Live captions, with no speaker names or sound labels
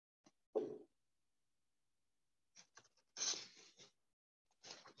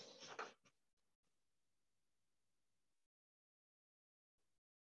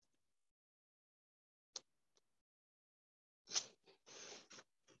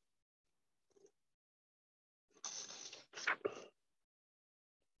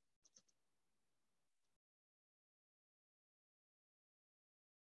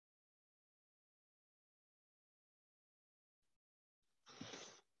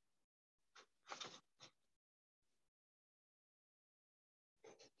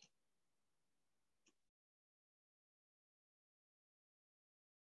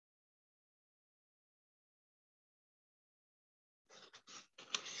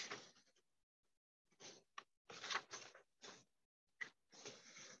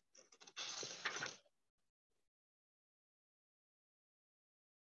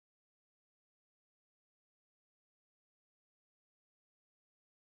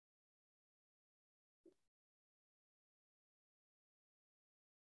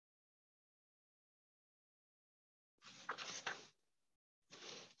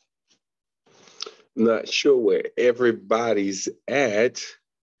Not sure where everybody's at,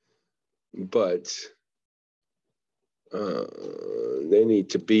 but they need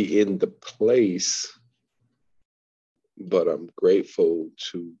to be in the place. But I'm grateful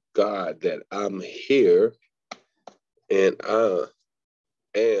to God that I'm here and I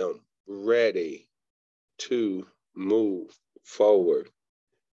am ready to move forward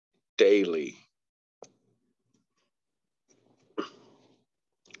daily.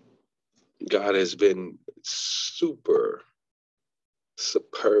 God has been super,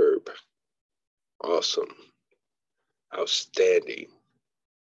 superb, awesome, outstanding.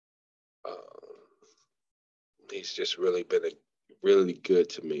 Uh, he's just really been really good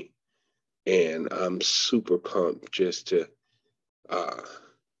to me. And I'm super pumped just to uh,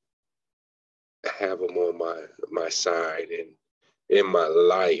 have him on my side and in my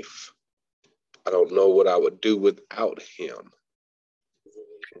life. I don't know what I would do without him.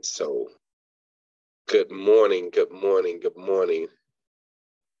 And so, good morning, good morning, good morning.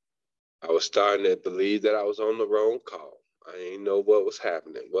 I was starting to believe that I was on the wrong call. I didn't know what was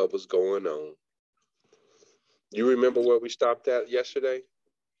happening, what was going on. You remember where we stopped at yesterday?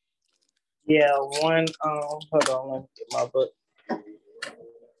 Yeah, hold on, let me get my book.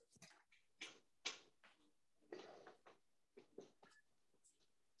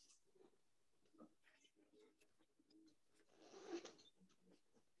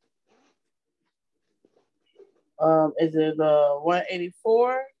 Is it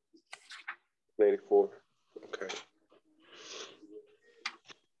 184? 84. Okay.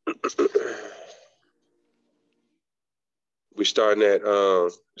 We starting at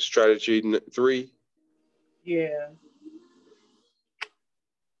strategy 3. Yeah.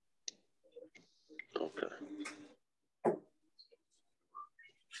 Okay.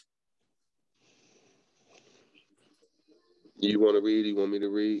 You want to read? You want me to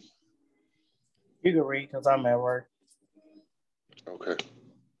read? You can read because I'm at work. Okay.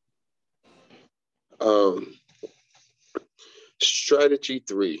 Um, strategy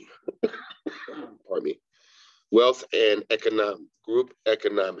 3. Pardon me. Wealth and group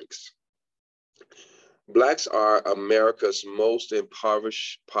economics. Blacks are America's most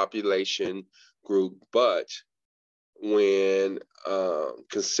impoverished population group, but when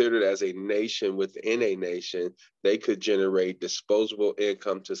considered as a nation within a nation, they could generate disposable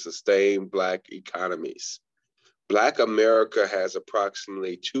income to sustain Black economies. Black America has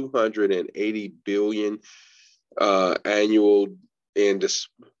approximately 280 billion annual in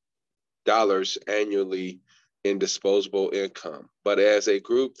dollars annually in disposable income. But as a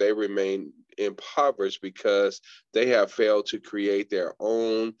group, they remain impoverished because they have failed to create their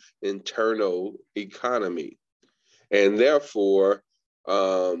own internal economy. And therefore,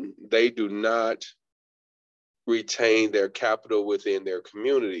 they do not retain their capital within their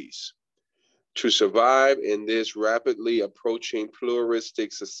communities. To survive in this rapidly approaching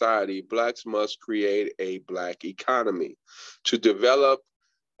pluralistic society, Blacks must create a Black economy. To develop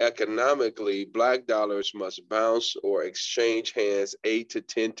economically, Black dollars must bounce or exchange hands 8 to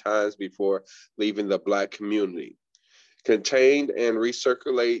 10 times before leaving the Black community. Contained and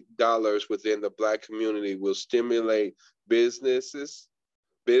recirculate dollars within the Black community will stimulate business,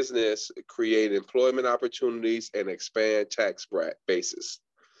 create employment opportunities, and expand tax bases.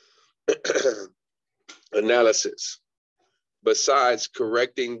 Analysis. Besides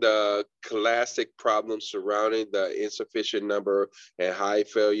correcting the classic problems surrounding the insufficient number and high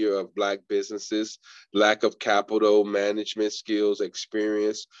failure of Black businesses, lack of capital management skills,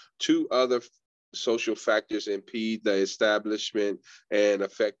 experience, 2 other social factors impede the establishment and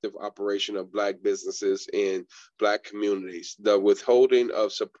effective operation of Black businesses in Black communities: the withholding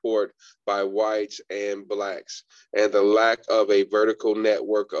of support by whites and Blacks, and the lack of a vertical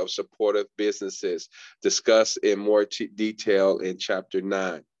network of supportive businesses, discussed in more detail in Chapter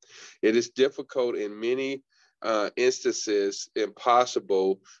 9. It is difficult in many instances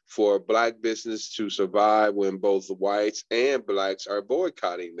impossible for Black business to survive when both whites and Blacks are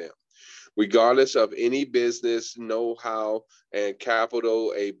boycotting them. Regardless of any business know-how and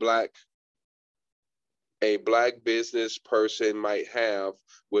capital a black business person might have,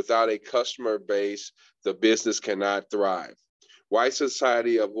 without a customer base, the business cannot thrive. White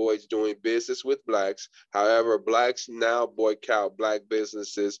society avoids doing business with Blacks. However, Blacks now boycott Black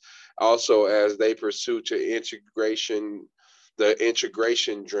businesses also as they pursue the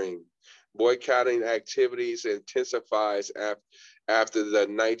integration dream. Boycotting activities intensifies after the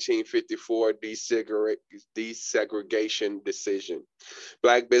 1954 desegregation decision.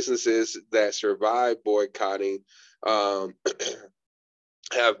 Black businesses that survive boycotting um,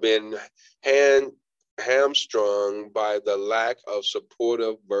 have been hamstrung by the lack of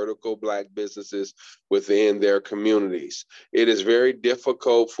supportive vertical Black businesses within their communities. It is very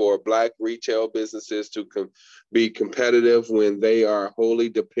difficult for Black retail businesses to be competitive when they are wholly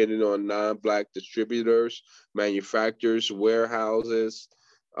dependent on non-Black distributors, manufacturers, warehouses,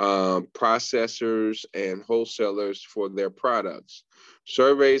 processors, and wholesalers for their products.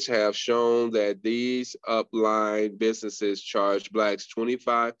 Surveys have shown that these upline businesses charge Blacks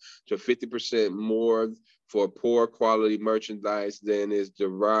 25 to 50% more for poor quality merchandise than is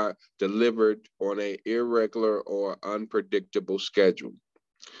delivered on an irregular or unpredictable schedule.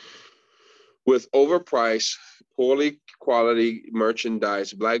 With overpriced, poorly quality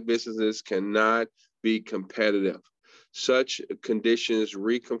merchandise, Black businesses cannot be competitive. Such conditions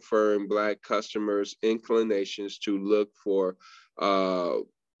reconfirm Black customers' inclinations to look for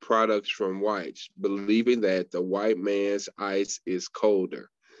products from whites, believing that the white man's ice is colder.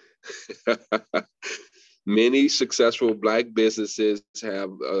 Many successful Black businesses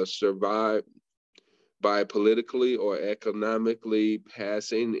have survived by politically or economically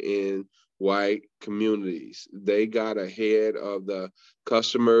passing in white communities. They got ahead of the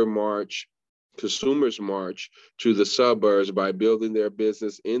consumers march to the suburbs by building their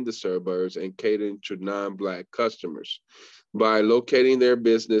business in the suburbs and catering to non-Black customers. By locating their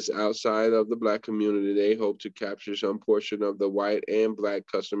business outside of the Black community, they hope to capture some portion of the white and Black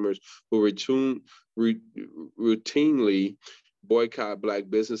customers who routinely boycott Black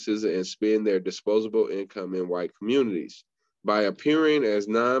businesses and spend their disposable income in white communities. By appearing as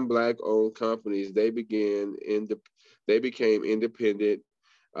non-Black owned companies, they became independent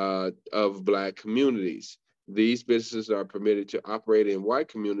of Black communities. These businesses are permitted to operate in white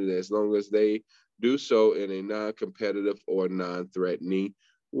communities as long as they do so in a non-competitive or non-threatening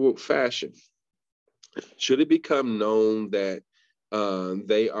fashion. Should it become known that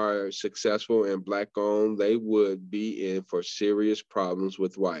they are successful and Black owned, they would be in for serious problems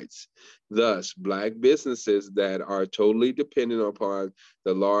with whites. Thus, Black businesses that are totally dependent upon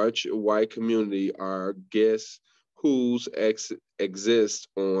the large white community are guests whose exist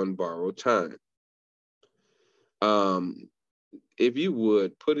on borrowed time. If you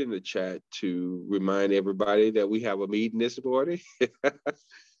would put in the chat to remind everybody that we have a meeting this morning.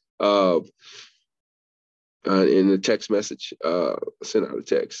 In the text message, send out a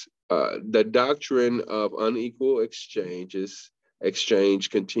text. The doctrine of unequal exchange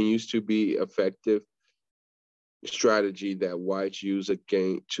continues to be effective strategy that whites use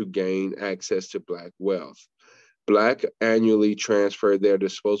to gain access to Black wealth. Black annually transfer their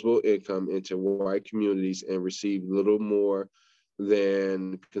disposable income into white communities and receive little more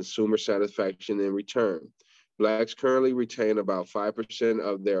than consumer satisfaction in return. Blacks currently retain about 5%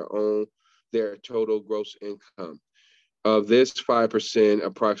 of their total gross income. Of this 5%,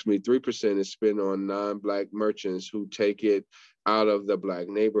 approximately 3% is spent on non-Black merchants who take it out of the Black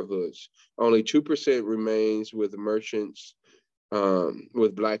neighborhoods. Only 2% remains with merchants,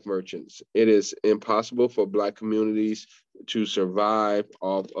 with Black merchants. It is impossible for Black communities to survive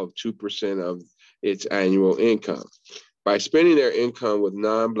off of 2% of its annual income. By spending their income with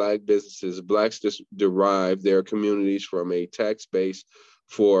non-Black businesses, Blacks derive their communities from a tax base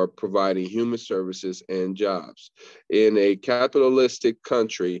for providing human services and jobs. In a capitalistic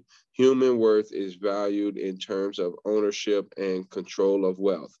country, human worth is valued in terms of ownership and control of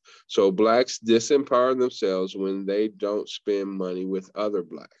wealth. So Blacks disempower themselves when they don't spend money with other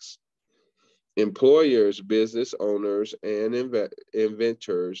Blacks. Employers, business owners, and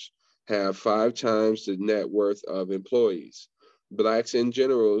inventors have 5 times the net worth of employees. Blacks in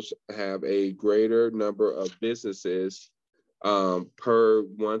general have a greater number of businesses per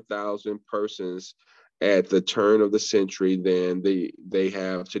 1,000 persons at the turn of the century than they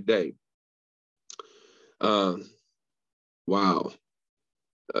have today. Wow.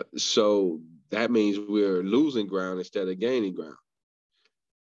 So that means we're losing ground instead of gaining ground.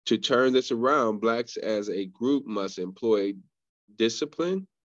 To turn this around, Blacks as a group must employ discipline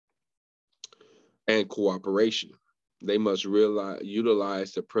and cooperation. They must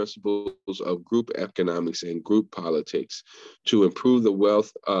utilize the principles of group economics and group politics to improve the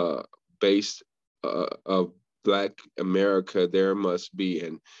wealth base of Black America. There must be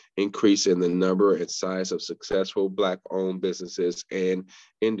an increase in the number and size of successful Black-owned businesses and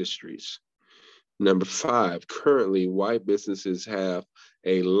industries. Number 5, currently white businesses have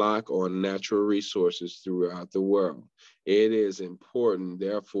a lock on natural resources throughout the world. It is important,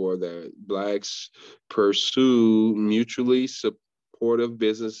 therefore, that Blacks pursue mutually supportive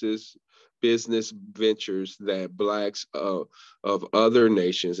business ventures that Blacks of other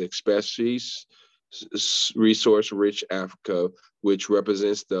nations, especially resource-rich Africa, which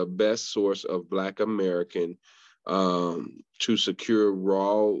represents the best source of Black American to secure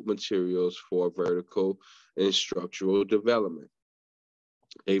raw materials for vertical and structural development.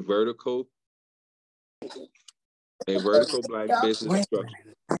 A vertical Black business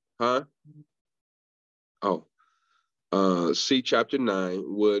structure. Huh? Oh. See Chapter 9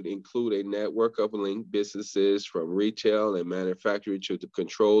 would include a network of linked businesses from retail and manufacturing to the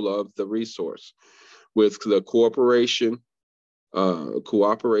control of the resource. With the cooperation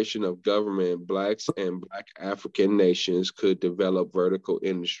of government, Blacks and Black African nations could develop vertical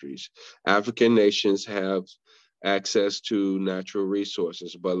industries. African nations have access to natural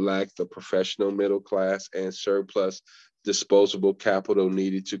resources, but lack the professional middle class and surplus disposable capital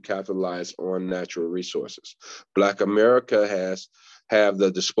needed to capitalize on natural resources. Black America have the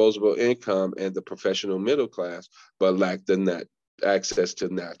disposable income and the professional middle class, but lack the access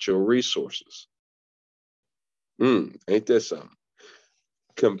to natural resources. Ain't this something?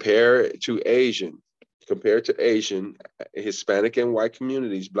 Compared to Asian, Hispanic and white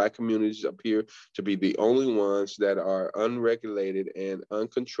communities, Black communities appear to be the only ones that are unregulated and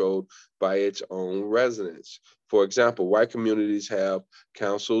uncontrolled by its own residents. For example, white communities have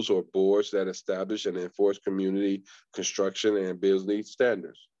councils or boards that establish and enforce community construction and building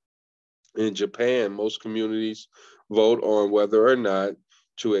standards. In Japan, most communities vote on whether or not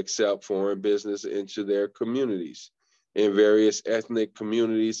to accept foreign business into their communities. In various ethnic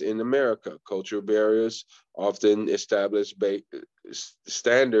communities in America, cultural barriers often establish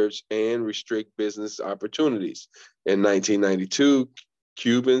standards and restrict business opportunities. In 1992,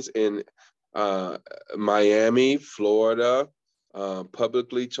 Cubans in Miami, Florida,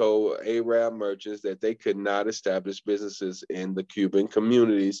 publicly told Arab merchants that they could not establish businesses in the Cuban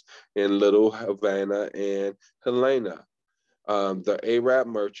communities in Little Havana and Helena. The Arab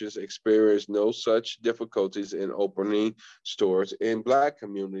merchants experienced no such difficulties in opening stores in Black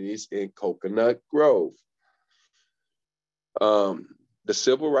communities in Coconut Grove. The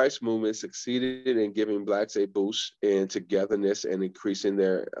civil rights movement succeeded in giving Blacks a boost in togetherness and increasing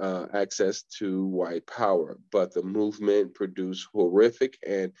their access to white power, but the movement produced horrific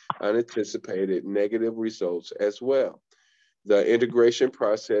and unanticipated negative results as well. The integration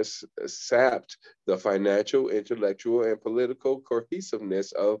process sapped the financial, intellectual, and political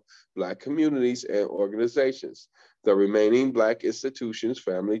cohesiveness of Black communities and organizations. The remaining Black institutions,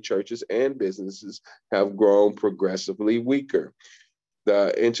 family, churches, and businesses have grown progressively weaker.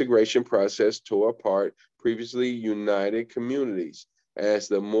 The integration process tore apart previously united communities. As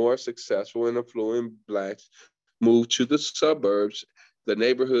the more successful and affluent Blacks moved to the suburbs, the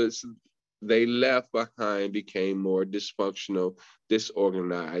neighborhoods they left behind became more dysfunctional,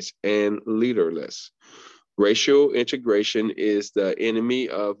 disorganized, and leaderless. Racial integration is the enemy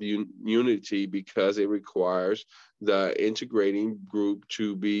of unity because it requires the integrating group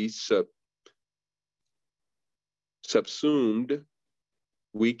to be subsumed,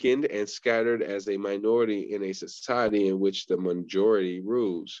 weakened, and scattered as a minority in a society in which the majority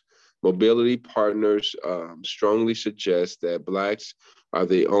rules. Mobility partners strongly suggest that Blacks are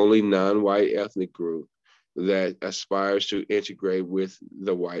the only non-white ethnic group that aspires to integrate with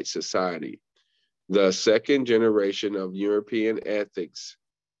the white society. The second generation of European ethnics,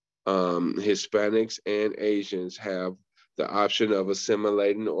 Hispanics and Asians, have the option of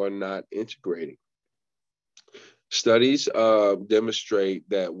assimilating or not integrating. Studies demonstrate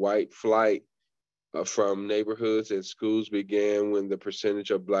that white flight from neighborhoods and schools began when the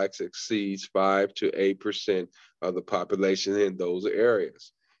percentage of Blacks exceeds 5 to 8% of the population in those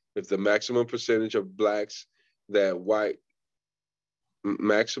areas. If the maximum percentage of Blacks that whites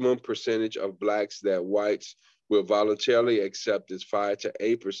will voluntarily accept is 5 to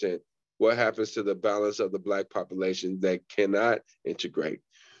 8%, what happens to the balance of the Black population that cannot integrate?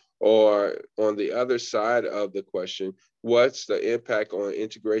 Or on the other side of the question, what's the impact on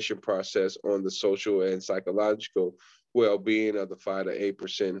integration process on the social and psychological well-being of the 5 to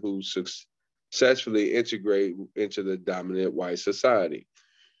 8% who successfully integrate into the dominant white society?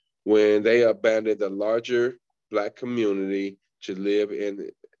 When they abandon the larger Black community to live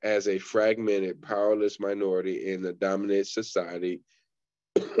in as a fragmented, powerless minority in the dominant society,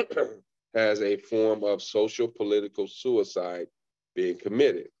 has a form of social political suicide being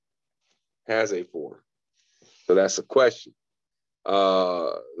committed. Has a form. So that's a question.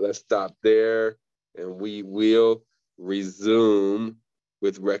 Let's stop there and we will resume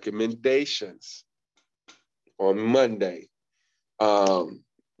with recommendations on Monday.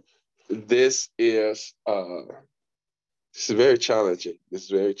 This is very challenging.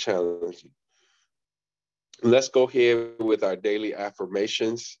 Let's go ahead with our daily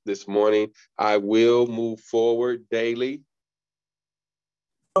affirmations this morning. I will move forward daily.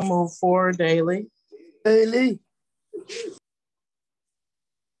 I'll move forward daily.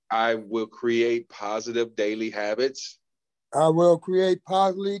 I will create positive daily habits. I will create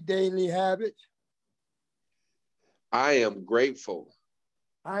positive daily habits. I am grateful.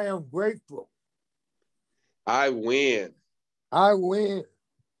 I am grateful. I win. I win.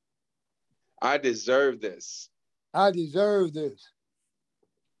 I deserve this. I deserve this.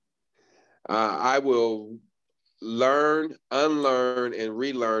 I will learn, unlearn, and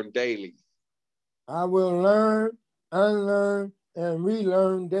relearn daily. I will learn, unlearn, and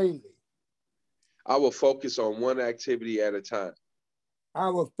relearn daily. I will focus on one activity at a time. I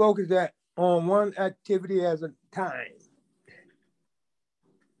will focus on one activity at a time.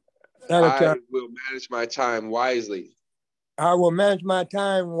 I will manage my time wisely. I will manage my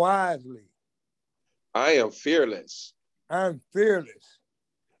time wisely. I am fearless. I'm fearless.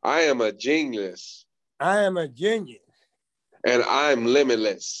 I am a genius. I am a genius. And I'm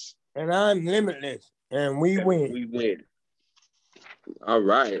limitless. And I'm limitless. And we win. We win. All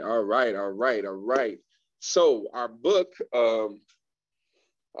right. So our book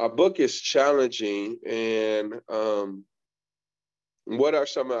is challenging, and what are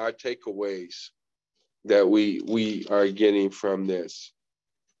some of our takeaways that we are getting from this?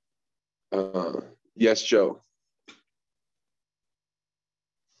 Yes, Joe.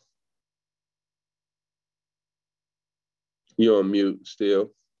 You're on mute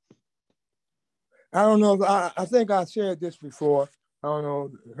still. I don't know. I think I said this before. I don't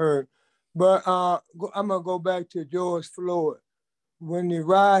know, heard. But I'm going to go back to George Floyd. When the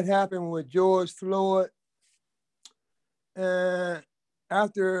riot happened with George Floyd, and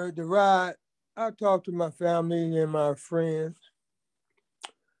after the riot, I talked to my family and my friends.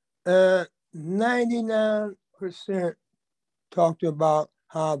 99% talked about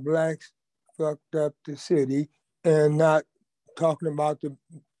how blacks fucked up the city and not talking about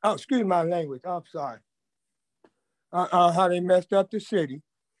excuse my language, I'm sorry. How they messed up the city.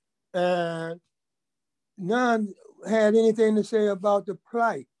 And none had anything to say about the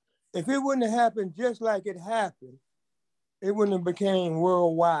plight. If it wouldn't have happened just like it happened, it wouldn't have became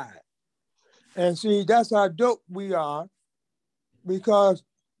worldwide. And see, that's how dope we are, because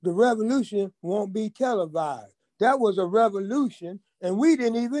the revolution won't be televised. That was a revolution, and we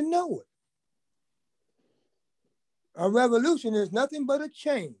didn't even know it. A revolution is nothing but a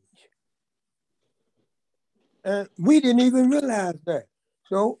change. And we didn't even realize that.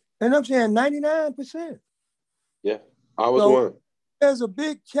 So, and I'm saying 99%. Yeah, I was one. There's a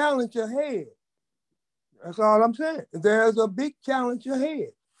big challenge ahead. That's all I'm saying. There's a big challenge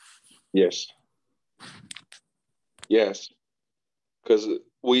ahead. Yes. Yes. Because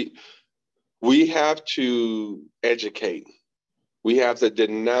we have to educate. We have to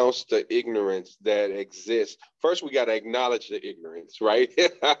denounce the ignorance that exists. First, we got to acknowledge the ignorance, right?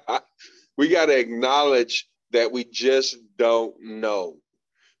 We got to acknowledge that we just don't know.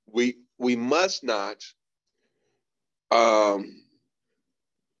 We must not I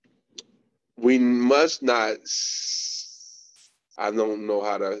don't know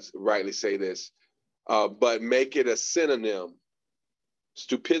how to rightly say this, but make it a synonym.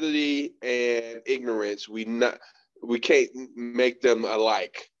 Stupidity and ignorance, we can't make them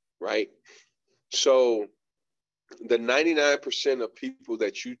alike, right? So the 99% of people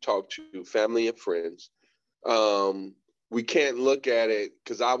that you talk to, family and friends, we can't look at it,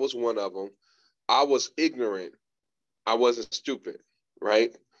 because I was one of them. I was ignorant. I wasn't stupid,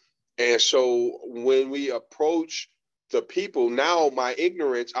 right? And so when we approach the people, now my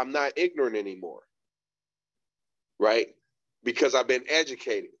ignorance, I'm not ignorant anymore, right? Because I've been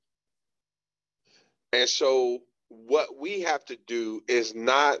educated. And so what we have to do is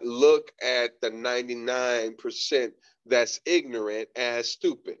not look at the 99% that's ignorant as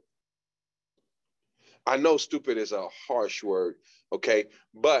stupid. I know stupid is a harsh word, okay?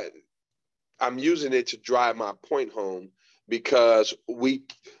 But I'm using it to drive my point home, because we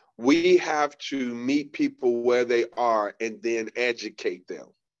have to meet people where they are and then educate them,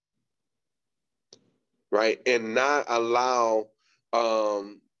 right? And not allow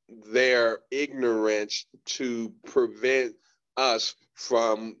their ignorance to prevent us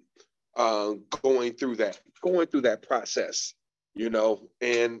from going through that process,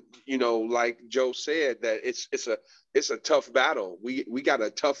 and like Joe said, that it's a tough battle. We got a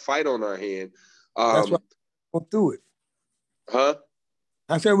tough fight on our hand. That's why we'll do it. Huh?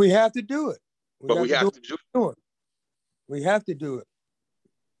 I said we have to do it. We have to do it. We have to do it.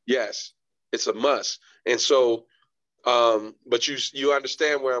 Yes, it's a must. And so, but you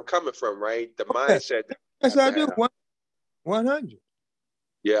understand where I'm coming from, right? The mindset Yes, I do. 100.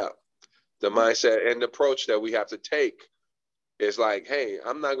 Yeah. The mindset and the approach that we have to take is like, hey,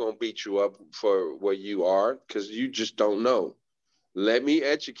 I'm not going to beat you up for where you are because you just don't know. Let me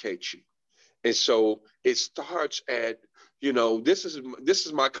educate you. And so it starts at, this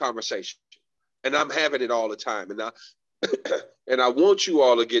is my conversation, and I'm having it all the time. And and I want you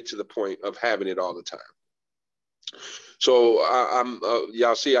all to get to the point of having it all the time. So I'm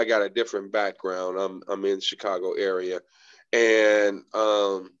y'all see I got a different background. I'm in the Chicago area, and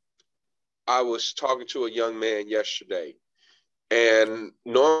I was talking to a young man yesterday, and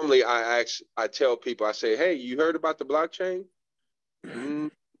normally I tell people, I say, hey, you heard about the blockchain?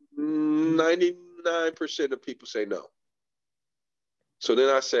 99% of people say no. So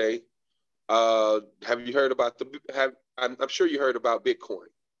then I say, have you heard about I'm sure you heard about Bitcoin.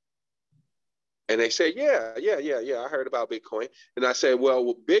 And they say, yeah, I heard about Bitcoin. And I say, well,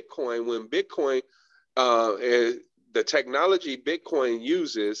 when Bitcoin, the technology Bitcoin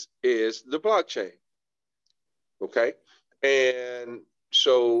uses is the blockchain. Okay. And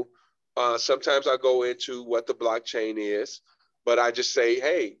so sometimes I go into what the blockchain is, but I just say,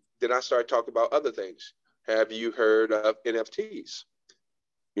 hey, then I start talking about other things. Have you heard of NFTs?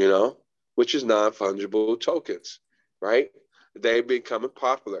 Which is non-fungible tokens, right? They're becoming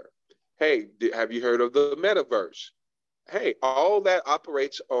popular. Hey, have you heard of the metaverse? Hey, all that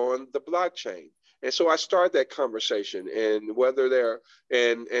operates on the blockchain. And so I start that conversation, and whether they're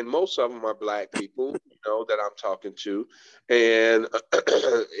and most of them are Black people, that I'm talking to, and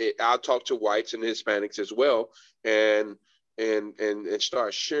I'll talk to whites and Hispanics as well, and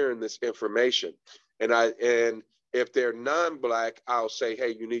start sharing this information. And if they're non-Black, I'll say,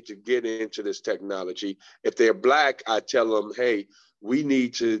 hey, you need to get into this technology. If they're Black, I tell them, hey, we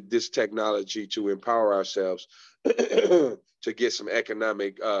need this technology to empower ourselves to get some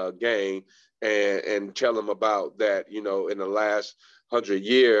economic gain, and tell them about that, in the last 100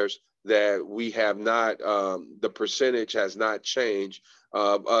 years that we have not, the percentage has not changed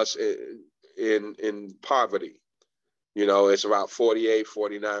of us in poverty. It's about 48,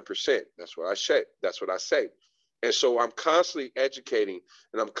 49%. That's what I say. And so I'm constantly educating,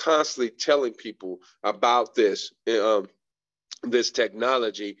 and I'm constantly telling people about this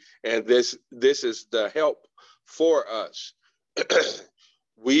technology, and this is the help for us.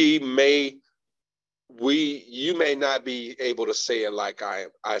 You may not be able to say it like I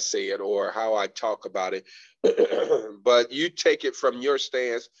say it or how I talk about it, but you take it from your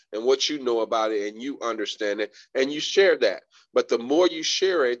stance and what you know about it, and you understand it, and you share that. But the more you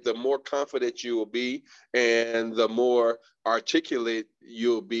share it, the more confident you will be, and the more articulate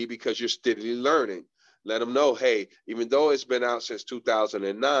you'll be, because you're steadily learning. Let them know, hey, even though it's been out since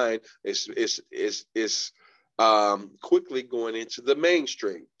 2009, it's quickly going into the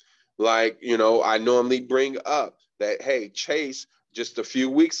mainstream. Like, I normally bring up that, hey, Chase just a few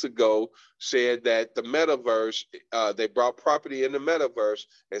weeks ago said that the metaverse, they brought property in the metaverse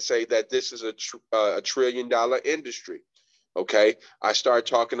and say that this is a $1 trillion industry. Okay, I start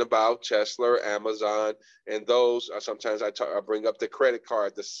talking about Tesla, Amazon, and those. Sometimes I bring up the credit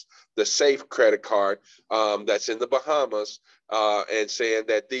card, the Safe credit card that's in the Bahamas, and saying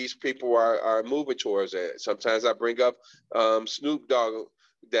that these people are moving towards it. Sometimes I bring up Snoop Dogg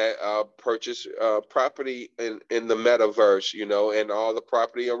that purchased property in the metaverse, and all the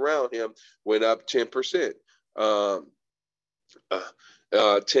property around him went up 10%,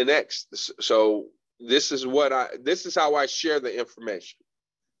 10x. So this is how I share the information,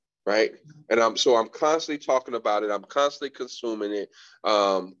 right? And I'm constantly talking about it. I'm constantly consuming it,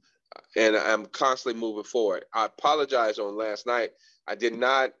 and I'm constantly moving forward. I apologize on last night. I did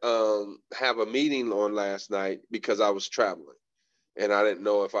not have a meeting on last night because I was traveling, and I didn't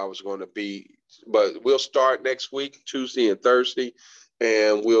know if I was going to be. But we'll start next week, Tuesday and Thursday,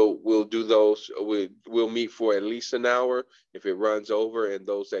 and we'll do those. We'll meet for at least an hour. If it runs over, and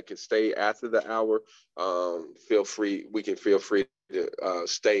those that can stay after the hour, feel free. We can feel free to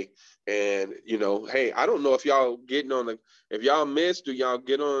stay. And hey, I don't know if y'all getting on if y'all miss, do y'all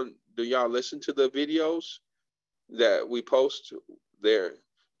get on? Do y'all listen to the videos that we post there?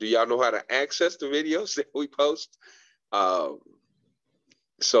 Do y'all know how to access the videos that we post?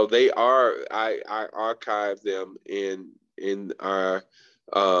 So they are. I archive them in our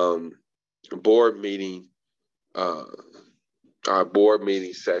board meeting, our board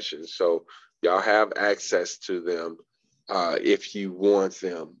meeting sessions. So y'all have access to them if you want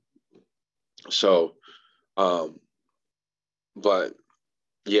them. So, but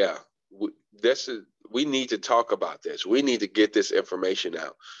yeah, we need to talk about this. We need to get this information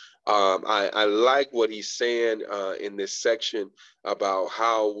out. I like what he's saying in this section about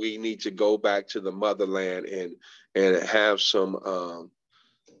how we need to go back to the motherland and have some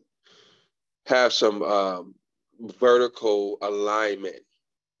vertical alignment,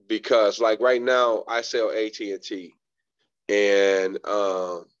 because like right now I sell AT&T, and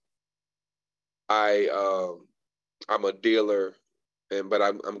I'm a dealer, but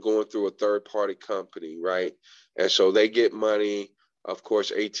I'm going through a third party company, right? And so they get money. Of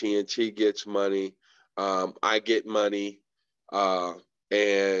course, AT&T gets money. I get money,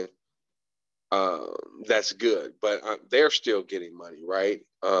 and that's good. But they're still getting money, right?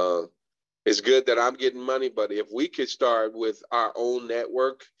 It's good that I'm getting money, but if we could start with our own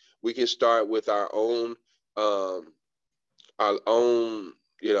network, we can start with um, our own,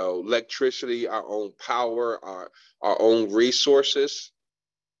 electricity, our own power, our own resources.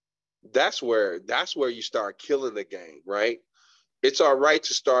 That's where you start killing the game, right? It's all right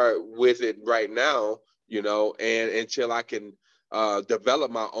to start with it right now, and until I can develop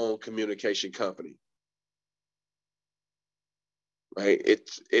my own communication company, right?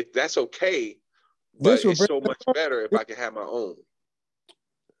 That's okay, but This will it's bring so much better if I can have my own.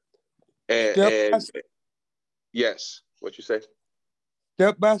 step by And yes, what you say?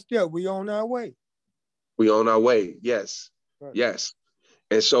 step by step. We on our way. We on our way. Yes, Right. yes.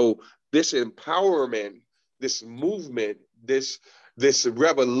 And so this empowerment, this movement, this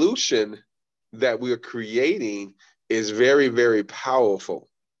revolution that we're creating is very, very powerful.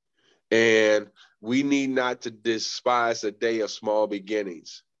 And we need not to despise the day of small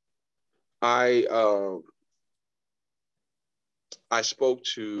beginnings. I spoke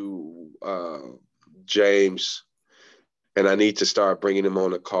to James, and I need to start bringing him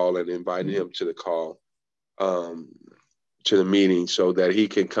on a call and inviting him to the call, to the meeting, so that he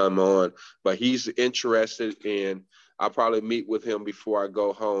can come on. But he's interested in, I'll probably meet with him before I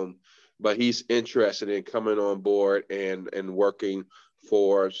go home, but he's interested in coming on board and working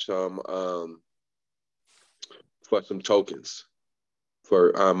for some tokens,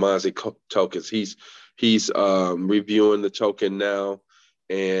 for Mozzie tokens. He's reviewing the token now,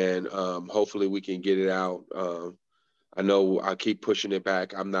 and hopefully we can get it out. I know I keep pushing it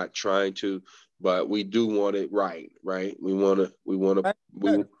back. I'm not trying to, but we do want it right. We want to, when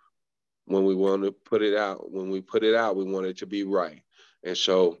we want to put it out, when we put it out, we want it to be right. And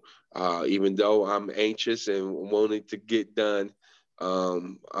so, even though I'm anxious and wanting to get done,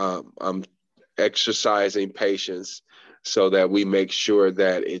 I'm exercising patience so that we make sure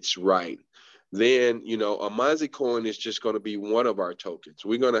that it's right. Then, Amanzi coin is just going to be one of our tokens.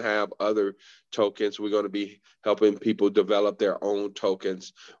 We're going to have other tokens. We're going to be helping people develop their own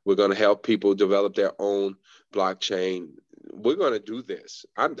tokens. We're going to help people develop their own blockchain. We're going to do this.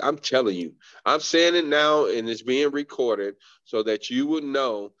 I'm telling you, I'm saying it now, and it's being recorded so that you will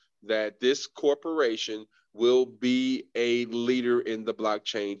know that this corporation will be a leader in the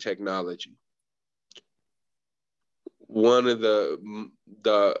blockchain technology. One of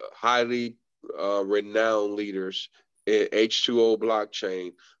the highly renowned leaders in H2O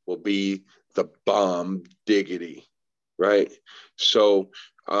blockchain will be the bomb diggity, right? So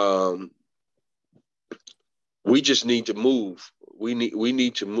we just need to move. We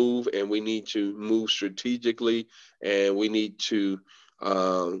need to move, and we need to move strategically, and we need to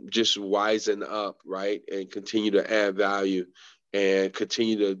just wisen up, right? And continue to add value, and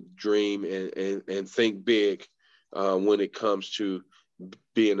continue to dream and think big when it comes to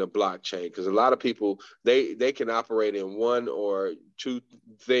being a blockchain. Because a lot of people, they can operate in one or two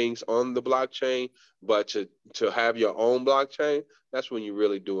things on the blockchain, but to have your own blockchain, that's when you're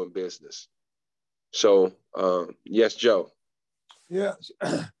really doing business. So yes, Joe. Yes,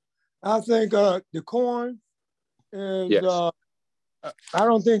 I think the coin is. Yes. I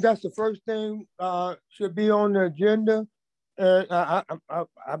don't think that's the first thing should be on the agenda, and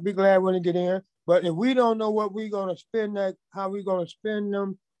I'll be glad when it get in. But if we don't know what we're gonna spend how we're gonna spend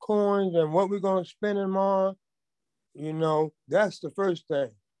them coins and what we're gonna spend them on, that's the first thing.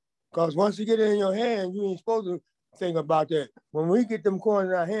 Because once you get it in your hand, you ain't supposed to think about that. When we get them coins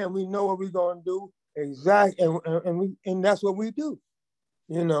in our hand, we know what we're gonna do exactly, and that's what we do.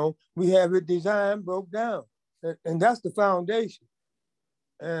 We have it designed, broke down, and that's the foundation.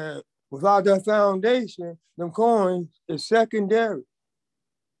 And without that foundation, them coins is secondary.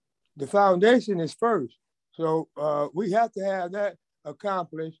 The foundation is first. So we have to have that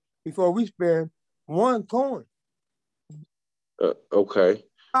accomplished before we spend one coin. Okay.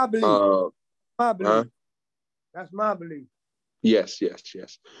 I believe. My belief. That's my belief. Yes.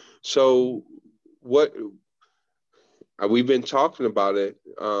 So what we've been talking about it.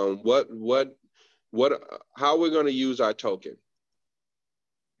 How we're going to use our token?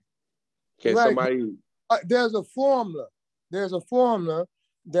 Can right. somebody? There's a formula. There's a formula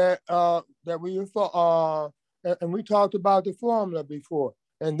that that we and we talked about the formula before,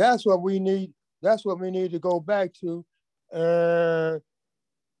 and that's what we need. That's what we need to go back to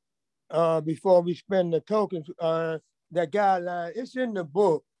before we spend the tokens. That guideline, it's in the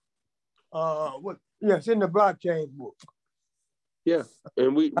book. Yes, in the blockchain book. Yeah,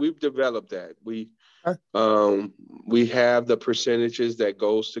 and we've developed that. We have the percentages that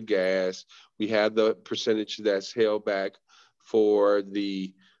goes to gas. We have the percentage that's held back for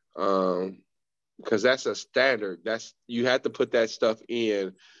the because that's a standard. That's you have to put that stuff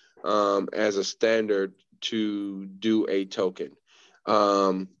in as a standard to do a token.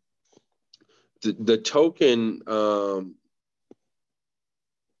 The token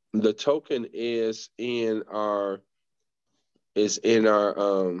the token is in our in our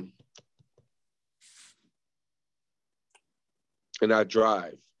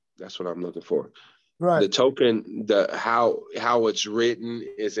drive. That's what I'm looking for. Right. The token, the how it's written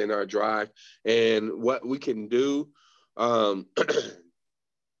is in our drive, and what we can do. I'm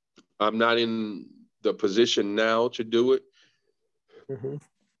not in the position now to do it. Mm-hmm.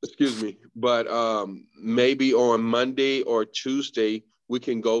 Excuse me, but maybe on Monday or Tuesday we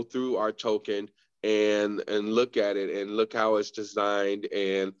can go through our token and look at it and look how it's designed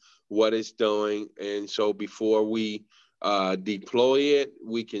and what it's doing. And so before we deploy it,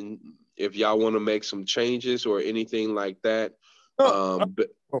 we can, if y'all want to make some changes or anything like that. I'm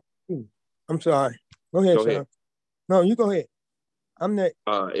sorry. Go ahead, Sean. No, you go ahead. I'm next.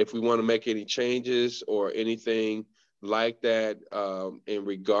 If we want to make any changes or anything like that in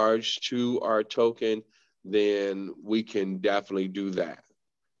regards to our token, then we can definitely do that.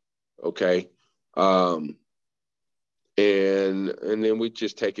 Okay. And then we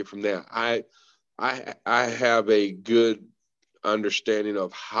just take it from there. I have a good understanding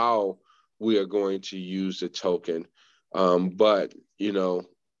of how we are going to use the token. But you know,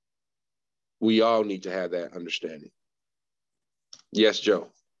 we all need to have that understanding. Yes,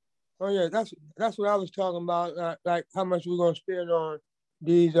 Joe. Oh yeah, that's what I was talking about. Like how much we're gonna spend on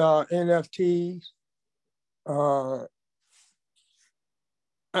these NFTs.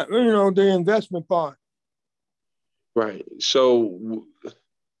 The investment part. Right. So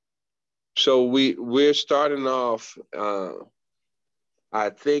we're starting off. I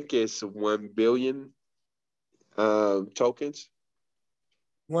think it's 1 billion tokens.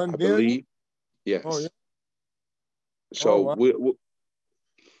 1 billion. I believe. Yes. Oh, yeah. So wow.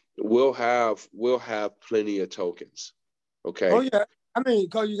 we'll have plenty of tokens. Okay. Oh yeah. I mean,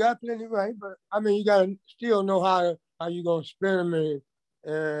 because you got plenty, right? But I mean, you gotta still know how you're gonna spend them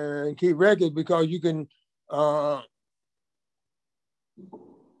and keep records, because you can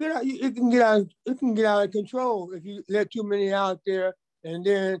it can get out of control if you let too many out there, and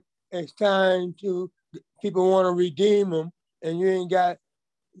then it's time to people want to redeem them, and you ain't got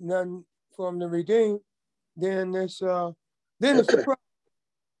nothing for them to redeem. Then it's a problem.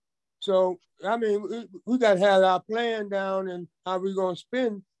 So I mean, we got to have our plan down and how we're gonna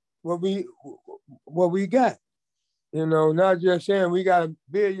spend what we got. Not just saying we got $1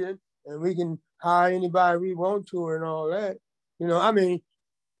 billion and we can hire anybody we want to and all that. I mean,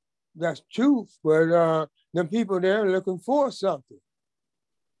 that's true, but the people there are looking for something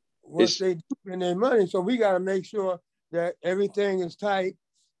once they spend their money. So we got to make sure that everything is tight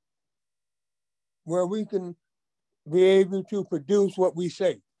where we can be able to produce what we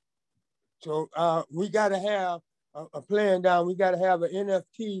say. So we got to have a plan down. We got to have an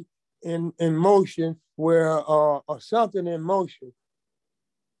NFT in motion where or something in motion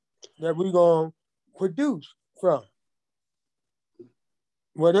that we're going to produce from.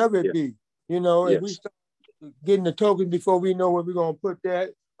 Whatever it be, yes. If we start getting the token before we know where we're going to put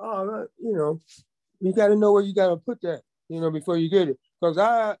that, you got to know where you got to put that, before you get it. Because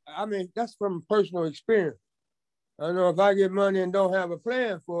I mean, that's from personal experience. I know if I get money and don't have a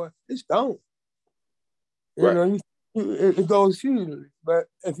plan for it, it's gone. Right. It goes easily. But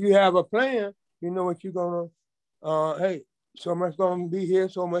if you have a plan, you know what you're going to, hey, so much going to be here,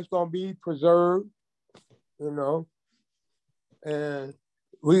 so much going to be preserved, and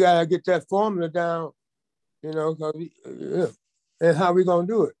we got to get that formula down, and how we going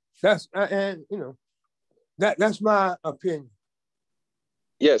to do it. That's my opinion.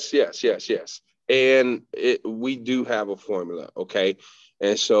 Yes. And we do have a formula, okay?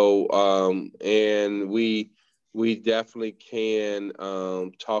 And so, and we definitely can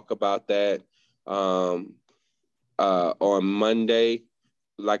talk about that on Monday.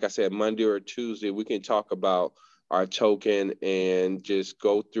 Like I said, Monday or Tuesday, we can talk about our token and just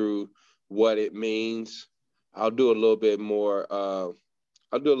go through what it means. I'll do a little bit more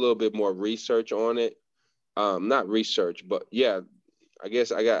I'll do a little bit more research on it. Not research, but yeah, I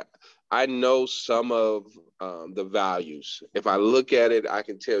guess I know some of the values. If I look at it, I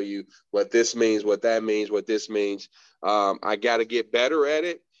can tell you what this means, what that means, what this means. I got to get better at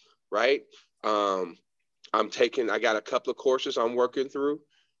it, right? I got a couple of courses I'm working through,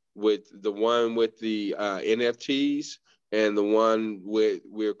 with the one with the NFTs and the one with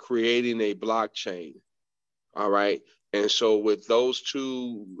we're creating a blockchain. All right. And so with those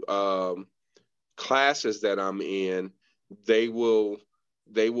two classes that I'm in, they will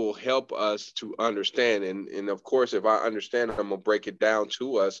help us to understand. And of course, if I understand, I'm gonna break it down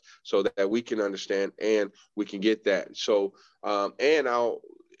to us so that we can understand and we can get that. So and I'll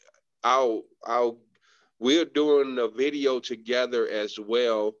we're doing a video together as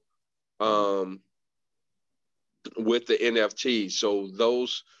well with the NFTs. So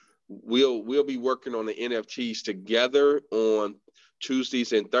those we'll be working on the NFTs together on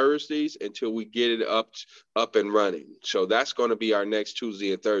Tuesdays and Thursdays until we get it up and running. So that's going to be our next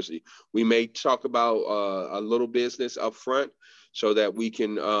Tuesday and Thursday. We may talk about a little business up front so that we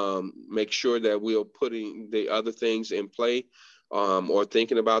can make sure that we're putting the other things in play, or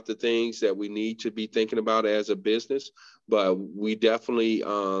thinking about the things that we need to be thinking about as a business. But we're definitely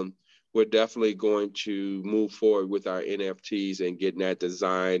going to move forward with our NFTs and getting that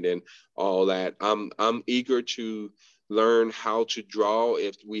designed and all that. I'm eager to learn how to draw.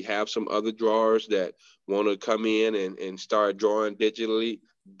 If we have some other drawers that want to come in and start drawing digitally,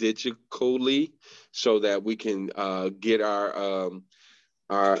 so that we can get our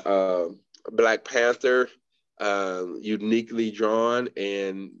Black Panther uniquely drawn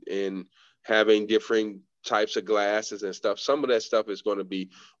and having different types of glasses and stuff. Some of that stuff is going to be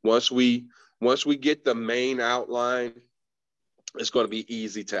once we get the main outline, it's going to be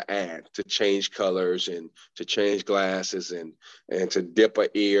easy to add, to change colors and to change glasses and to dip a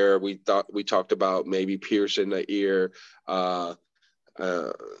ear. We talked about maybe piercing the ear, one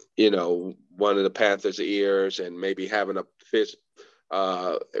of the Panther's ears, and maybe having a fist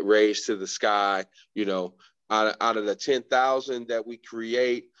raised to the sky. Out of the 10,000 that we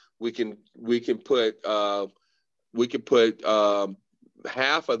create, we can put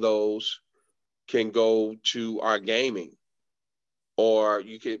half of those can go to our gaming, or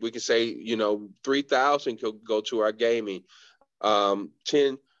we can say 3,000 could go to our gaming.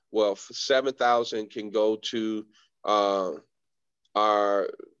 7,000 can go to our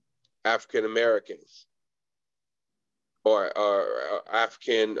African Americans or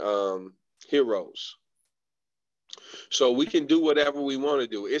African heroes. So we can do whatever we want to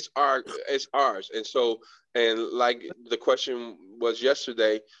do. It's ours. And so, and like the question was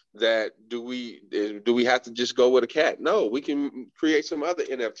yesterday, that do we have to just go with a cat? No, we can create some other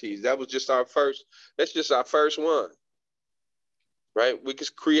NFTs. That's just our first one, right? We can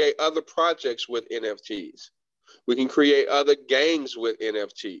create other projects with NFTs. We can create other games with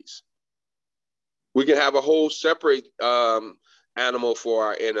NFTs. We can have a whole separate animal for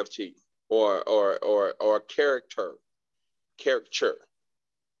our NFT. Or caricature,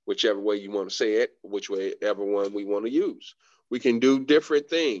 whichever way you want to say it, whichever one we want to use. We can do different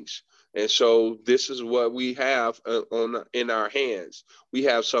things. And so this is what we have in our hands. We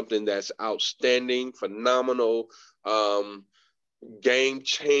have something that's outstanding, phenomenal,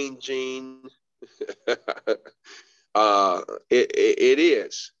 game-changing. It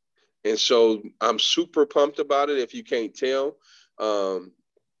is. And so I'm super pumped about it, if you can't tell.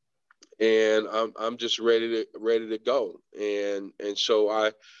 And I'm just ready to go. And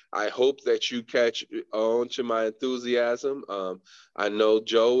so I hope that you catch on to my enthusiasm. I know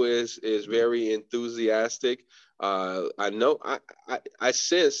Joe is very enthusiastic. I know I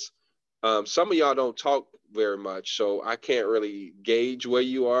sense some of y'all don't talk very much, so I can't really gauge where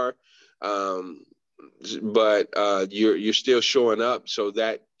you are. But you're still showing up, so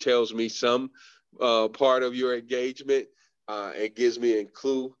that tells me some part of your engagement. It gives me a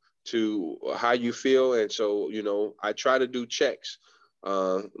clue to how you feel. And so, I try to do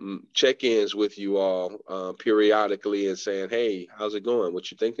check-ins with you all periodically and saying, hey, how's it going?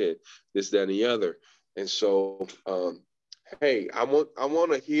 What you thinking? This, that, and the other. And so, hey, I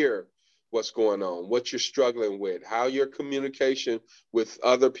want to hear what's going on, what you're struggling with, how your communication with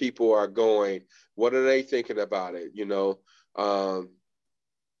other people are going. What are they thinking about it? Are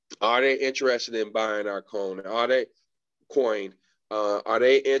they interested in buying our coin? Are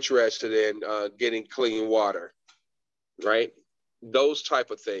they interested in getting clean water, right? Those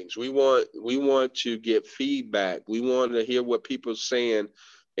type of things. We want to get feedback. We want to hear what people are saying,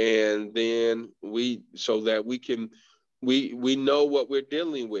 and then so that we can we know what we're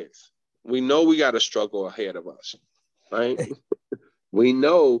dealing with. We know we got a struggle ahead of us, right? We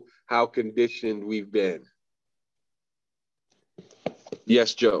know how conditioned we've been.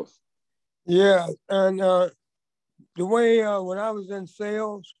 Yes, Joe. Yeah, and the way when I was in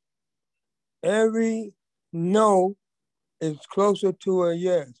sales, every no is closer to a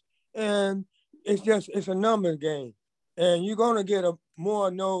yes, and it's a numbers game, and you're gonna get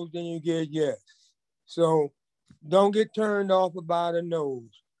more no's than you get yes. So don't get turned off about a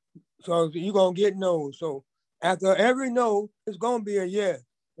no's. So you're gonna get no's. So after every no, it's gonna be a yes,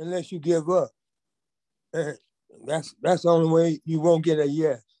 unless you give up. And that's the only way you won't get a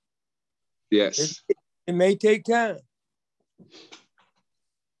yes. Yes. It may take time.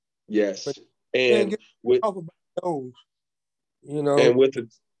 Yes. But And get with off about those, you know. and with the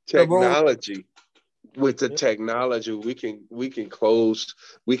technology, we can close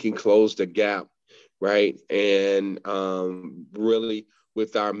the gap, right? And really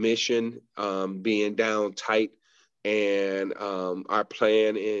with our mission being down tight, and our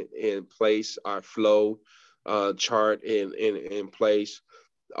plan in place, our flow chart in place,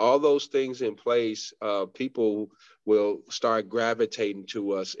 all those things in place, people will start gravitating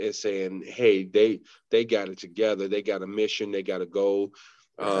to us and saying, hey, they got it together. They got a mission. They got a goal.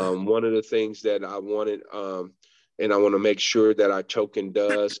 One of the things that I wanted, and I want to make sure that our token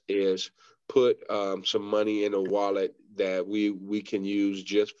does, is put some money in a wallet that we can use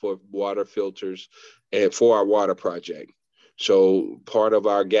just for water filters and for our water project. So part of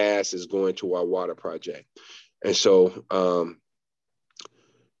our gas is going to our water project. And so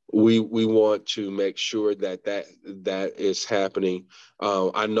we want to make sure that is happening.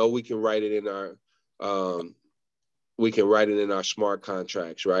 I know we can write it in our smart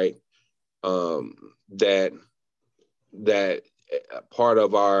contracts, right? That part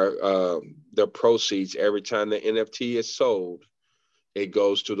of our the proceeds every time the NFT is sold, it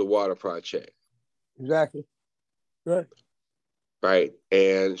goes to the water project. Exactly. Right. Right.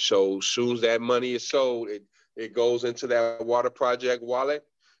 And so as soon as that money is sold, it goes into that water project wallet.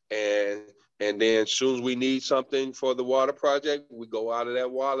 And then as soon as we need something for the water project, we go out of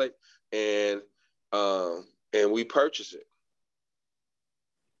that wallet and we purchase it.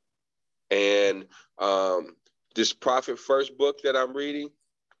 And this Profit First book that I'm reading,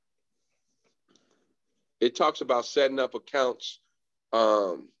 it talks about setting up accounts.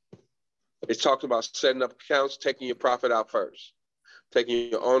 It talks about setting up accounts, taking your profit out first, taking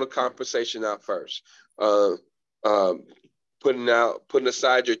your own compensation out first, putting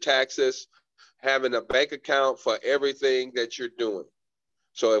aside your taxes, having a bank account for everything that you're doing.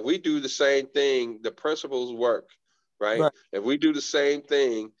 So if we do the same thing, the principles work, right? If we do the same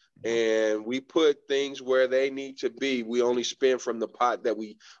thing and we put things where they need to be, we only spend from the pot that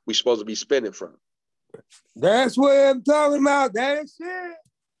we supposed to be spending from. That's what I'm talking about. That's it.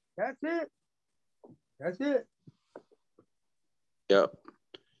 That's it. That's it. Yeah.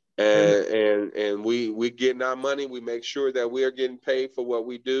 And we getting our money. We make sure that we are getting paid for what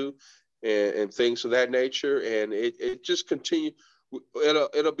we do, and things of that nature. And it just continue.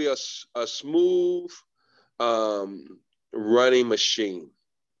 It'll be a smooth running machine.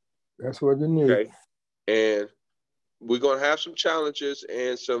 That's what you need. Okay. And we're gonna have some challenges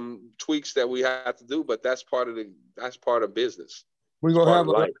and some tweaks that we have to do, but that's part of business. We're gonna have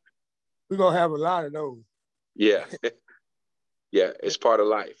a lot of those. Yeah. Yeah, it's part of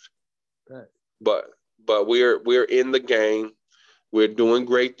life. Right. But we're in the game. We're doing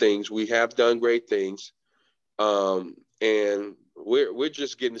great things. We have done great things. And we're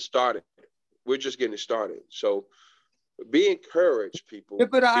just getting started. We're just getting started. So be encouraged, people.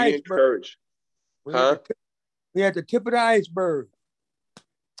 Tip of the iceberg. Encouraged. We at the tip of the iceberg.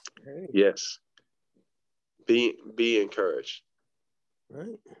 Hey. Yes. Be encouraged.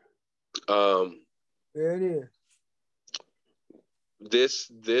 Right. There it is. This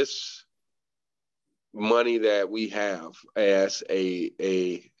money that we have as a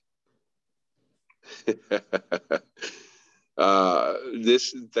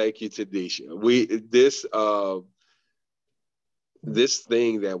thank you, Tanisha. This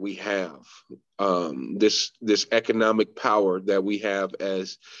thing that we have, this economic power that we have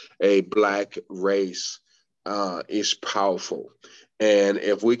as a Black race, is powerful. And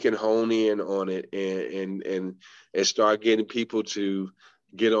if we can hone in on it and start getting people to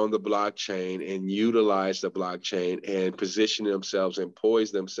get on the blockchain and utilize the blockchain and position themselves and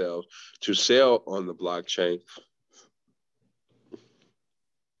poise themselves to sell on the blockchain,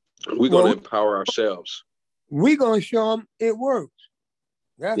 we're going to empower ourselves. We're going to show them it works.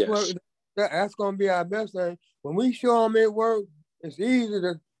 That's yes. That's going to be our best thing. When we show them it works, it's easy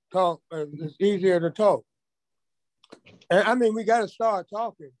to talk. It's easier to talk. And I mean, we got to start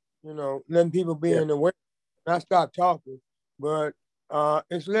talking, letting people be in the way. Not stop talking, but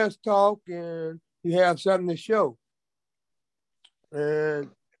it's less talk and you have something to show. And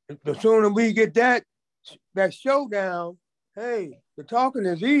the sooner we get that showdown, hey, the talking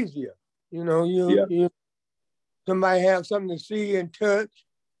is easier. You know, you somebody have something to see and touch.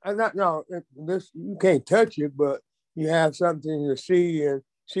 I'm not no this you can't touch it, but you have something to see and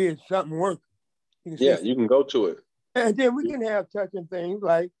see if something working. You can go to it. And then we can have touching things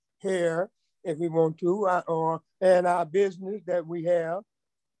like hair if we want to, and our business that we have.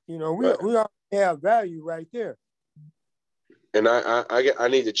 You know, we already have value right there. And I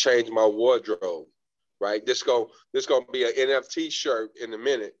need to change my wardrobe, right? This gonna be an NFT shirt in a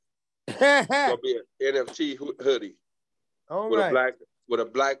minute. It's gonna be an NFT hoodie. All with right. a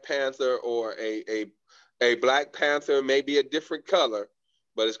Black Panther or a Black Panther, maybe a different color,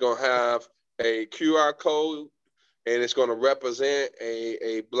 but it's gonna have a QR code and it's gonna represent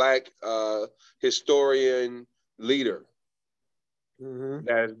a Black historian leader that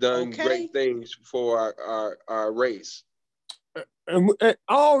has done great things for our race. And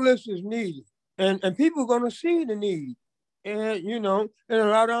all this is needed, and people are going to see the need, and you know, and a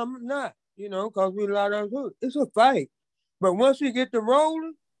lot of them not, you know, because we a lot of them, it's a fight, but once we get to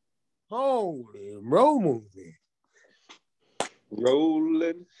rolling, holy roll movie,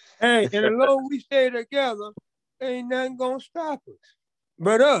 rolling. Hey, and as long as we stay together, ain't nothing gonna stop us,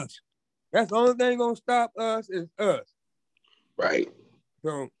 but us. That's the only thing gonna stop us is us. Right.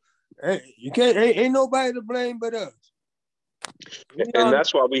 So, hey, you can't. Ain't nobody to blame but us. And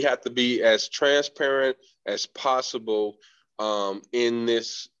that's why we have to be as transparent as possible in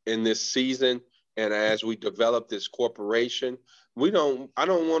this season. And as we develop this corporation, I want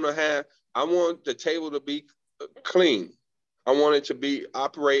the table to be clean. I want it to be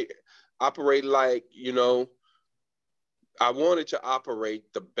operate like, you know, I want it to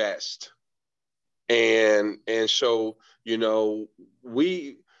operate the best. And so, you know,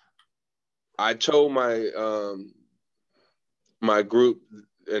 I told my group,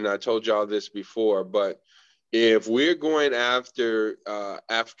 and I told y'all this before, but if we're going after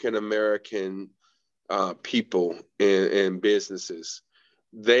African American people and businesses,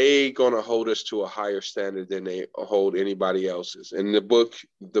 they gonna hold us to a higher standard than they hold anybody else's. And the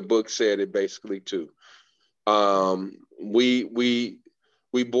book said it basically too. We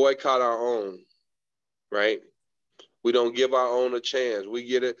boycott our own, right? We don't give our own a chance.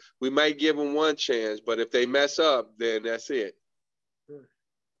 We might give them one chance, but if they mess up, then that's it.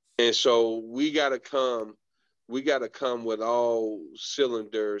 And so we gotta come with all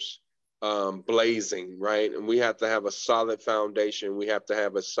cylinders blazing, right? And we have to have a solid foundation. We have to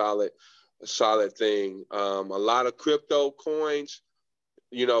have a solid thing. A lot of crypto coins,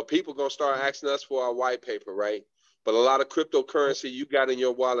 you know, people gonna start asking us for our white paper, right? But a lot of cryptocurrency you got in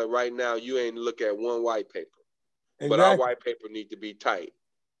your wallet right now, you ain't look at one white paper. Exactly. But our white paper need to be tight.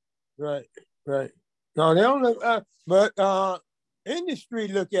 Right. No, they don't look, but industry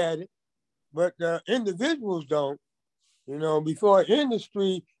look at it, but individuals don't. You know, before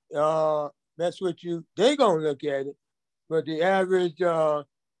industry, that's what they gonna look at it. But the average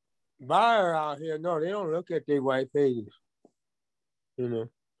buyer out here, no, they don't look at their white pages. You know,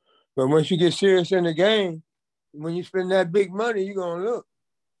 but once you get serious in the game, when you spend that big money, you're gonna look.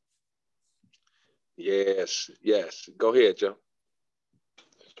 Yes. Go ahead, Joe.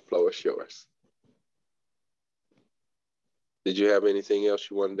 The floor is yours. Did you have anything else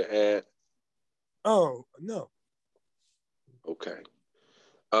you wanted to add? Oh, no. Okay.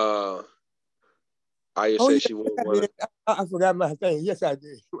 Aya said she wouldn't want to. I forgot my thing. Yes, I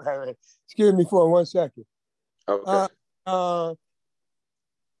did. Excuse me for 1 second. Okay.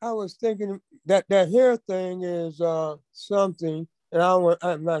 I was thinking that hair thing is something, and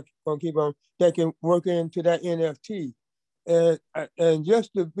I'm not gonna keep on that can work into that NFT, and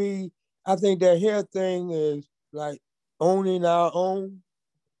just to be, I think that hair thing is like owning our own.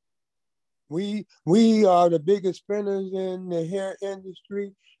 We are the biggest spenders in the hair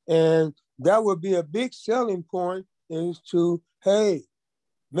industry, and that would be a big selling point is to, hey,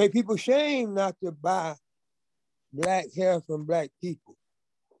 make people shame not to buy Black hair from Black people.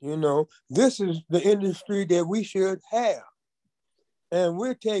 You know, this is the industry that we should have, and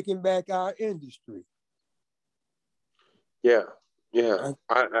we're taking back our industry. Yeah.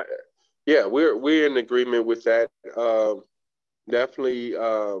 We're in agreement with that. Definitely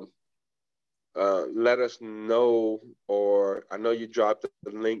let us know, or I know you dropped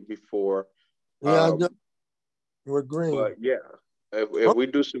the link before. Yeah, we're green. But yeah, if we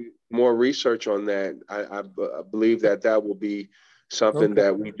do some more research on that, I believe that will be something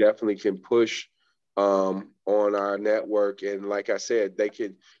that we definitely can push on our network. And like I said, they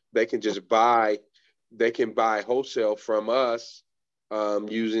can buy wholesale from us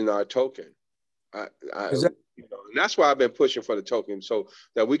using our token. Is that You know, and that's why I've been pushing for the token so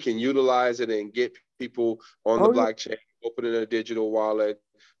that we can utilize it and get people on the oh yeah. blockchain, opening a digital wallet,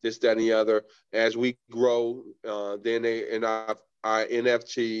 this, that, and the other. As we grow, then in our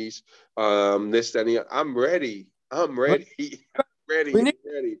NFTs, this, that, and the other. I'm ready. I'm But ready. I'm ready. we need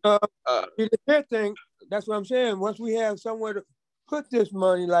I'm ready. uh Uh, see, the hair thing, that's what I'm saying. Once we have somewhere to put this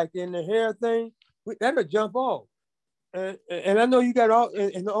money, like in the hair thing, that'll jump off. And I know you got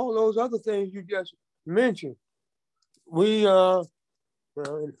and all those other things you just mentioned. We uh,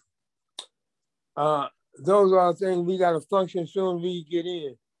 uh those are things we got to function soon as we get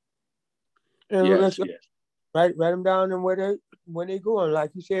in. And yes, let's yes, write them down and where they going.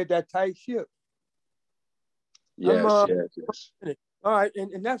 Like you said, that tight ship. I'm yes, yes, yes. all right,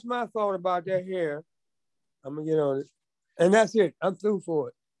 and that's my thought about that hair. I'm gonna get on it. And that's it. I'm through for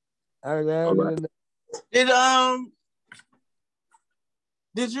it. All right. Did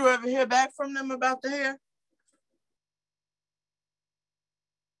did you ever hear back from them about the hair?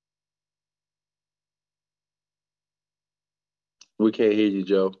 We can't hear you,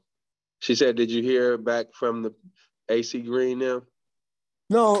 Joe. She said, "Did you hear back from the AC Green now?"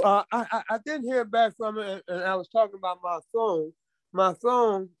 No, I didn't hear back from it, and I was talking about my phone. My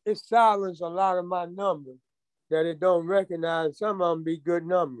phone, it silenced a lot of my numbers that it don't recognize. Some of them be good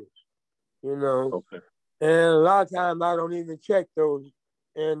numbers, you know. Okay. And a lot of times I don't even check those.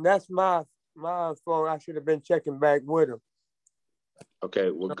 And that's my phone. I should have been checking back with them. Okay,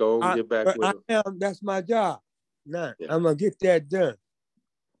 well, go and get back But with I them. am, that's my job. Now, Yeah. I'm gonna get that done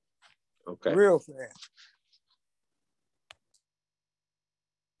Okay. real fast.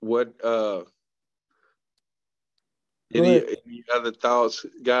 What Go ahead. any other thoughts,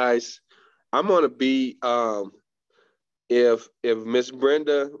 guys? I'm gonna be if Miss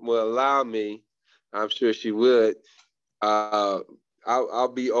Brenda will allow me, I'm sure she would. Uh, I'll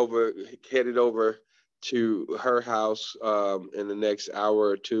be headed over to her house in the next hour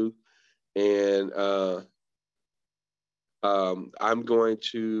or two, and I'm going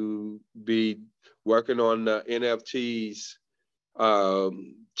to be working on the NFTs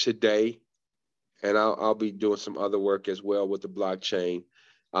today, and I'll be doing some other work as well with the blockchain.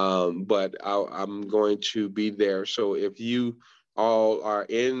 But I'm going to be there. So if you all are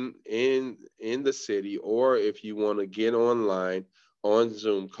in the city, or if you want to get online on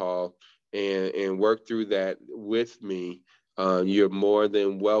Zoom call and work through that with me, you're more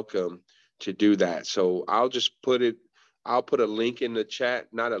than welcome to do that. So I'll just put it. I'll put a link in the chat,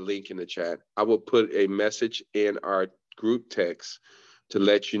 not a link in the chat. I will put a message in our group text to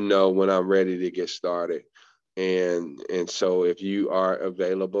let you know when I'm ready to get started. And so if you are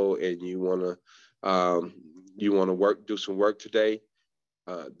available and you want to do some work today,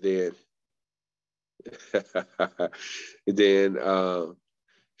 then then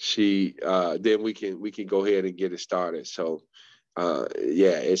then we can go ahead and get it started. So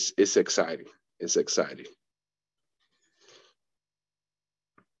yeah, it's exciting. It's exciting.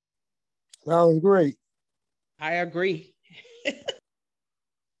 Sounds great. I agree.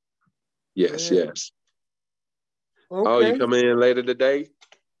 Yes, Yeah. yes. Oh, you Okay. coming in later today?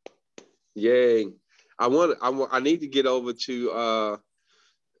 Yay. I need to get over to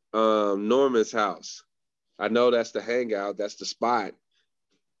Norman's house. I know that's the hangout, that's the spot.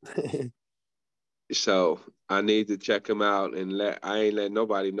 So I need to check him out and I ain't let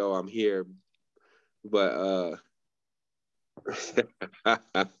nobody know I'm here. But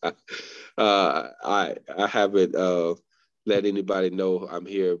I haven't let anybody know I'm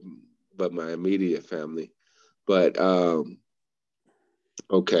here but my immediate family. But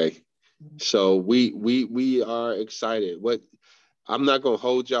okay. So we are excited. I'm not gonna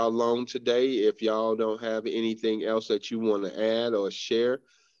hold y'all long today. If y'all don't have anything else that you want to add or share,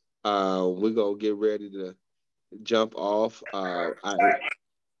 we're gonna get ready to jump off.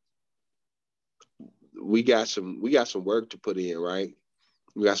 We got some work to put in, right?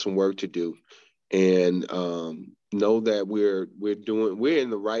 We got some work to do, and know that we're in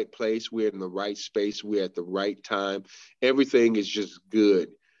the right place, we're in the right space, we're at the right time. Everything is just good.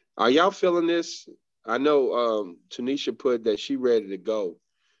 Are y'all feeling this? I know Tanisha put that she ready to go.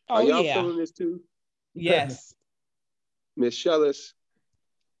 Are Oh y'all yeah. feeling this too? Yes. Miss Shellis?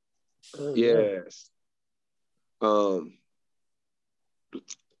 Yeah. Yes. Um,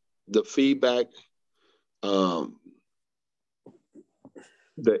 the feedback, um,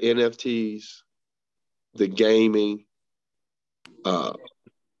 the NFTs, the gaming. Uh,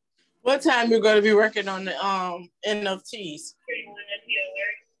 What time you're going to be working on the NFTs?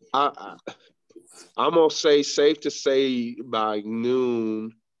 I, I'm gonna say safe to say by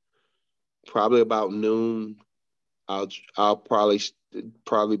noon, probably about noon. I'll probably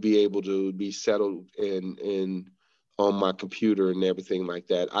probably be able to be settled in on my computer and everything like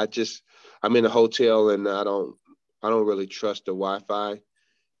that. I'm in a hotel and I don't really trust the Wi-Fi.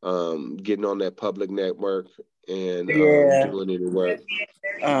 Getting on that public network and doing any work.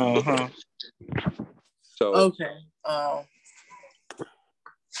 Uh-huh. So okay.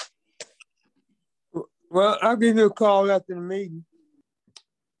 Well, I'll give you a call after the meeting.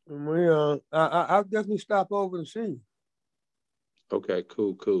 And I'll definitely stop over and see you. Okay,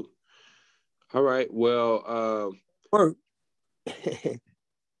 cool. All right. Well, Work.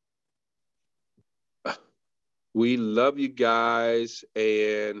 we love you guys,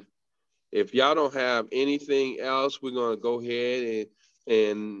 and if y'all don't have anything else, we're gonna go ahead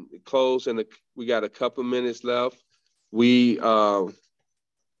and close. And we got a couple minutes left.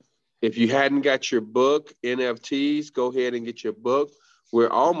 If you hadn't got your book, NFTs, go ahead and get your book. We're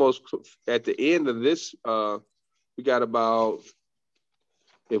almost at the end of this. We got about,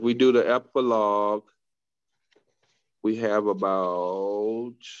 if we do the epilogue, we have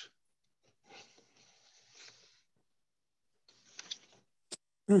about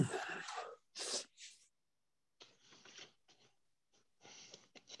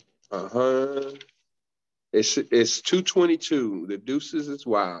it's 222. The Deuces is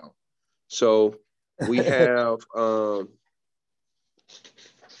Wild. So we have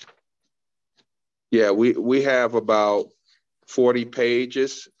we have about 40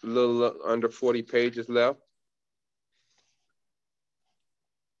 pages, a little under 40 pages left.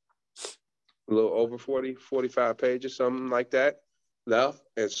 A little over 40, 45 pages, something like that left.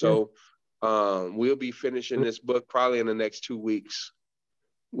 And so we'll be finishing this book probably in the next 2 weeks.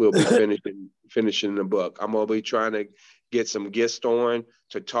 We'll be finishing the book. I'm gonna be trying to get some guests on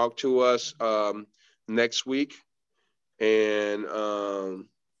to talk to us next week, and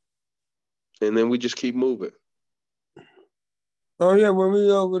then we just keep moving. Oh yeah, when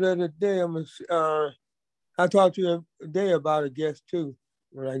we over there today, I talked to you today about a guest too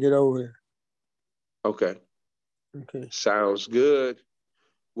when I get over there. Okay. Okay. Sounds good.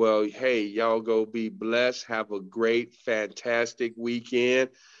 Well, hey, y'all go be blessed. Have a great, fantastic weekend.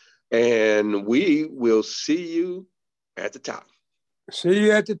 And we will see you at the top. See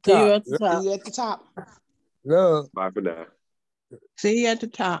you at the top. See you at the top. See you at the top. Love. Bye for now. See you at the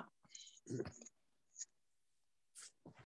top.